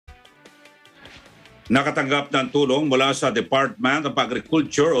Nakatanggap ng tulong mula sa Department of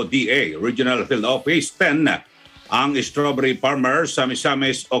Agriculture o DA, Regional Field Office 10, ang strawberry farmer sa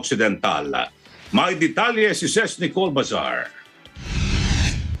Misamis Occidental. May detalye si Ses Nicole Bazar.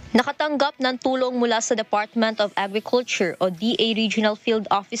 Nakatanggap ng tulong mula sa Department of Agriculture o DA Regional Field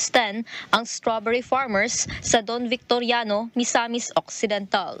Office 10 ang strawberry farmers sa Don Victoriano, Misamis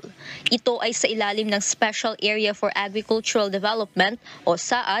Occidental. Ito ay sa ilalim ng Special Area for Agricultural Development o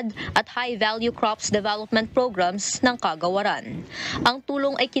SAAD at High Value Crops Development Programs ng Kagawaran. Ang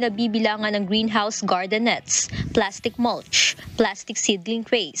tulong ay kinabibilangan ng greenhouse garden nets, plastic mulch, plastic seedling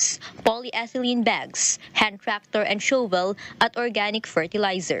trays, polyethylene bags, hand tractor and shovel at organic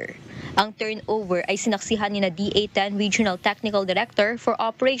fertilizer. Ang turnover ay sinaksihan ni na DA10 Regional Technical Director for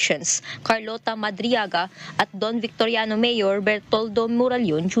Operations Carlota Madriaga at Don Victoriano Mayor Bertoldo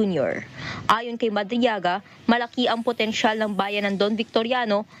Muralion Jr. Ayon kay Madriaga, malaki ang potensyal ng bayan ng Don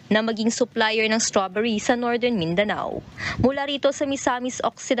Victoriano na maging supplier ng strawberry sa Northern Mindanao. Mula rito sa Misamis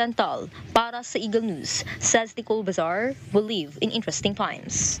Occidental, para sa Eagle News, says Nicole Bazar, we live in interesting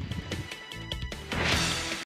times.